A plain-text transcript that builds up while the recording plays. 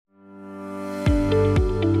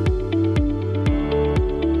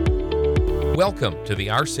Welcome to the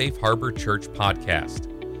Our Safe Harbor Church podcast.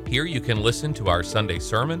 Here you can listen to our Sunday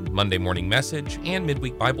sermon, Monday morning message, and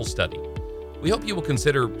midweek Bible study. We hope you will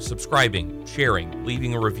consider subscribing, sharing,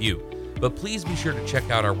 leaving a review, but please be sure to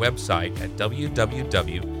check out our website at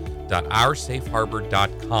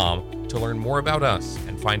www.oursafeharbor.com to learn more about us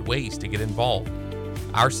and find ways to get involved.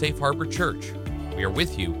 Our Safe Harbor Church, we are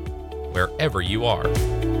with you wherever you are.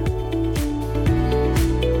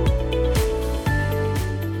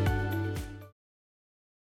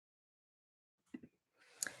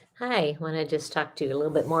 Hi, I want to just talk to you a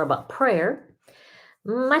little bit more about prayer.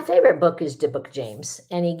 My favorite book is the book of James,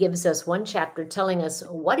 and he gives us one chapter telling us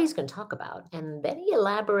what he's going to talk about, and then he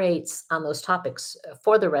elaborates on those topics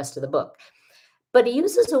for the rest of the book. But he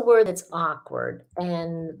uses a word that's awkward,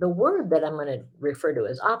 and the word that I'm going to refer to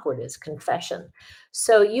as awkward is confession.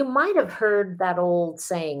 So you might have heard that old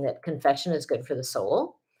saying that confession is good for the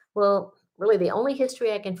soul. Well, really, the only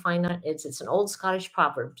history I can find on it is it's an old Scottish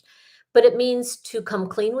proverb, but it means to come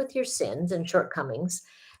clean with your sins and shortcomings.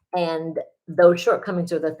 And those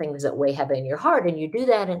shortcomings are the things that weigh heavy in your heart. And you do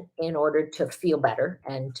that in order to feel better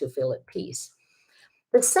and to feel at peace.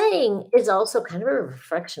 The saying is also kind of a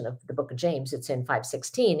reflection of the book of James. It's in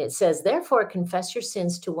 5:16. It says, therefore, confess your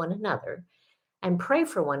sins to one another and pray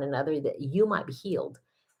for one another that you might be healed.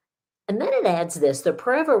 And then it adds this, the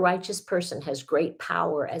prayer of a righteous person has great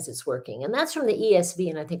power as it's working. And that's from the ESV.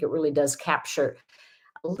 And I think it really does capture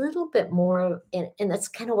a little bit more, and that's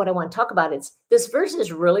kind of what I want to talk about. It's this verse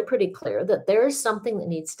is really pretty clear that there is something that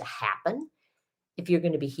needs to happen if you're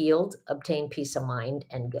going to be healed, obtain peace of mind,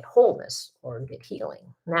 and get wholeness or get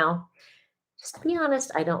healing. Now, just to be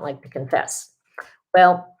honest, I don't like to confess.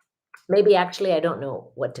 Well, maybe actually I don't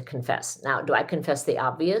know what to confess. Now, do I confess the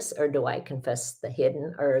obvious or do I confess the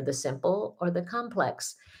hidden or the simple or the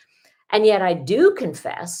complex? And yet I do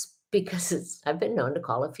confess because I've been known to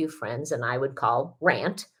call a few friends and I would call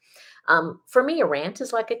rant. For me, a rant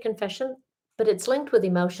is like a confession, but it's linked with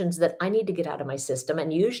emotions that I need to get out of my system.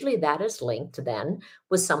 And usually that is linked then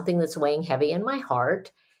with something that's weighing heavy in my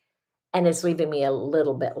heart and is leaving me a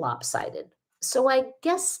little bit lopsided. So I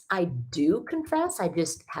guess I do confess. I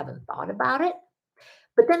just haven't thought about it.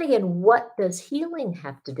 But then again, what does healing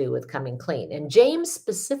have to do with coming clean? And James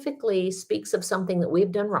specifically speaks of something that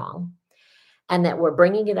we've done wrong and that we're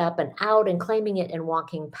bringing it up and out and claiming it and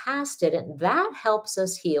walking past it. And that helps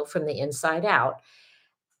us heal from the inside out.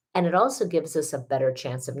 And it also gives us a better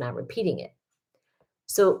chance of not repeating it.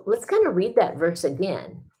 So let's kind of read that verse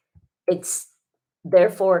again. It's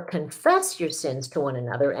therefore confess your sins to one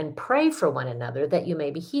another and pray for one another that you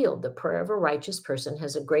may be healed. The prayer of a righteous person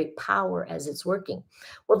has a great power as it's working.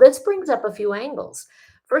 Well, this brings up a few angles.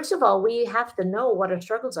 First of all, we have to know what our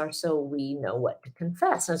struggles are so we know what to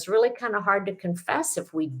confess. And it's really kind of hard to confess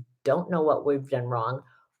if we don't know what we've done wrong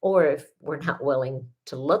or if we're not willing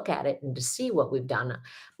to look at it and to see what we've done.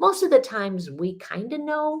 Most of the times we kind of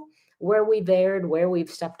know where we've erred, where we've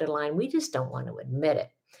stepped a line. We just don't want to admit it.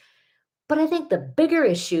 But I think the bigger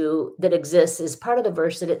issue that exists is part of the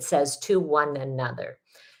verse that it says to one another.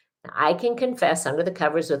 I can confess under the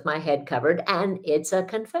covers with my head covered, and it's a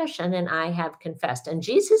confession, and I have confessed. And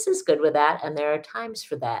Jesus is good with that, and there are times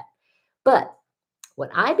for that. But when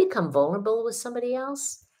I become vulnerable with somebody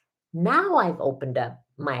else, now I've opened up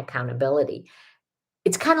my accountability.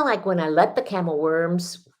 It's kind of like when I let the camel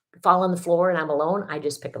worms fall on the floor and I'm alone, I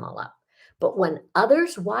just pick them all up. But when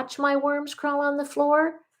others watch my worms crawl on the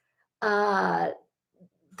floor, uh,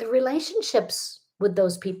 the relationships with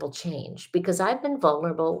those people change because I've been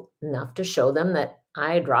vulnerable enough to show them that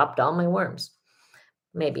I dropped all my worms.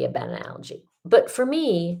 Maybe a bad analogy. But for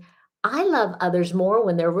me, I love others more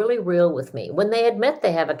when they're really real with me, when they admit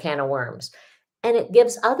they have a can of worms. And it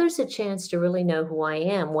gives others a chance to really know who I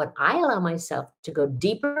am when I allow myself to go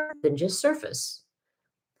deeper than just surface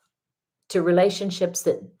to relationships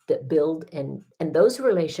that build and those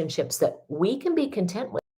relationships that we can be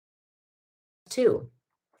content with too.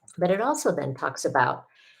 But it also then talks about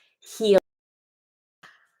healing.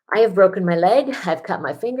 I have broken my leg, I've cut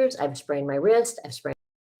my fingers, I've sprained my wrist,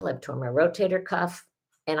 I've torn my rotator cuff,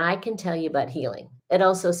 and I can tell you about healing. It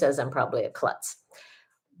also says I'm probably a klutz.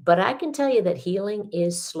 But I can tell you that healing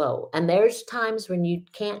is slow, and there's times when you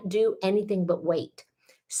can't do anything but wait.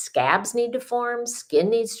 Scabs need to form, skin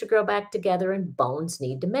needs to grow back together, and bones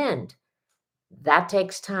need to mend. That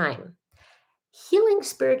takes time. Healing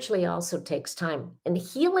spiritually also takes time, and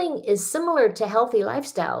healing is similar to healthy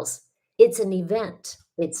lifestyles. It's an event,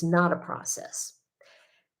 it's not a process.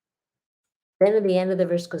 Then at the end of the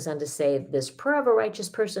verse goes on to say, this prayer of a righteous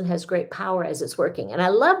person has great power as it's working. And I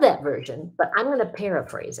love that version, but I'm going to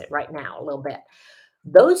paraphrase it right now a little bit.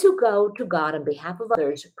 Those who go to God on behalf of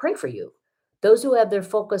others pray for you. Those who have their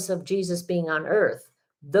focus of Jesus being on earth,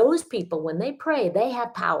 those people, when they pray, they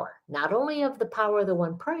have power, not only of the power of the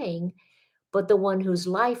one praying, but the one whose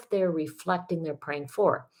life they're reflecting, they're praying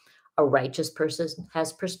for. A righteous person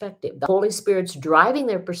has perspective. The Holy Spirit's driving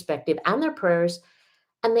their perspective and their prayers,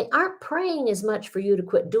 and they aren't praying as much for you to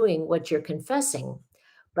quit doing what you're confessing.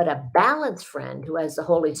 But a balanced friend who has the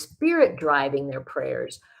Holy Spirit driving their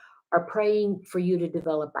prayers are praying for you to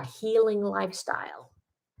develop a healing lifestyle.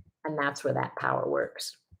 And that's where that power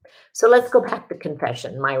works. So let's go back to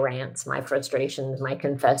confession. My rants, my frustrations, my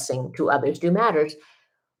confessing to others do matters.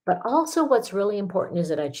 But also, what's really important is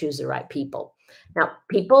that I choose the right people. Now,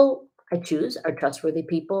 people I choose are trustworthy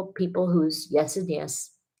people, people whose yes is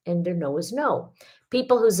yes and their no is no,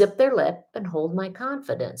 people who zip their lip and hold my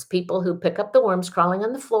confidence, people who pick up the worms crawling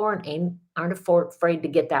on the floor and aren't afraid to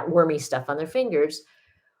get that wormy stuff on their fingers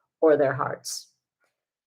or their hearts.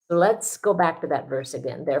 So let's go back to that verse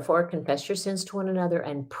again. Therefore, confess your sins to one another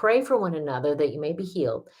and pray for one another that you may be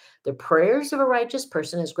healed. The prayers of a righteous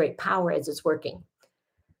person has great power as it's working.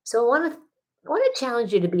 So I want to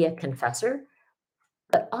challenge you to be a confessor,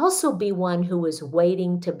 but also be one who is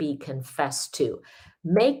waiting to be confessed to.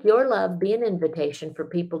 Make your love be an invitation for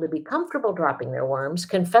people to be comfortable dropping their worms,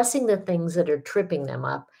 confessing the things that are tripping them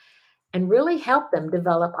up, and really help them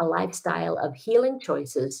develop a lifestyle of healing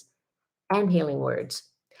choices and healing words.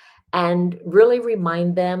 And really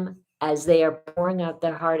remind them as they are pouring out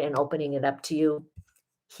their heart and opening it up to you,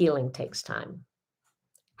 healing takes time.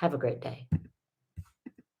 Have a great day.